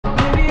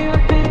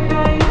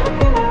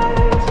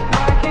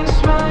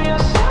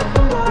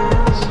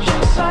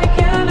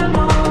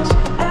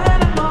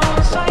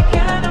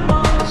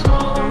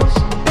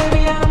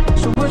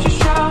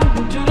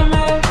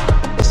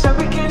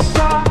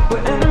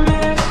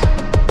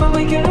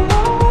get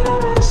along when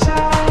I'm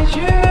inside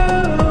you.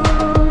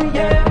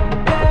 Yeah,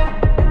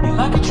 yeah. You're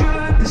like a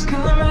drug that's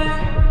killing me.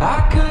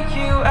 I cut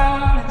you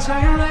out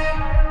entirely,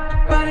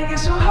 but it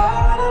gets so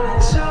hard when I'm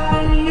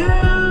inside you.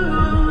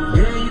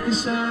 Yeah, you can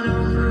start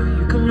over,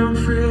 you can run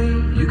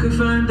free, you can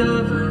find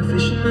other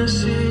fish in the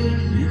sea.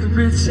 You can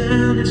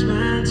pretend it's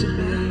meant to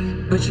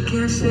be, but you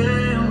can't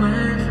stay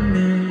away from me.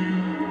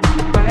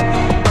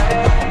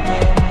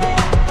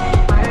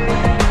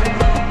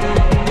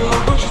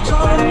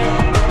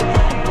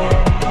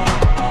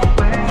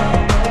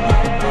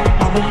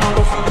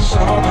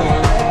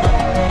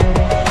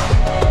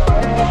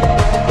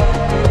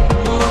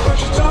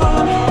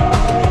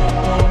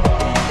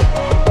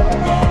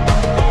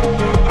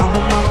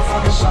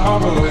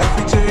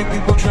 Every day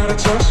people try to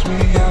test me,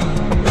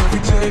 yeah. Every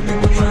day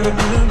people try to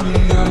end me,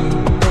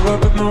 yeah. Pull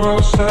up in the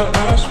roads that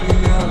ask me,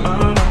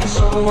 yeah. It's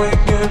all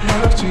awake and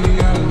hefty,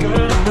 yeah.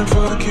 Aiming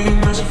for the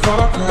king, that's a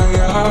far cry,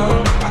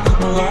 yeah.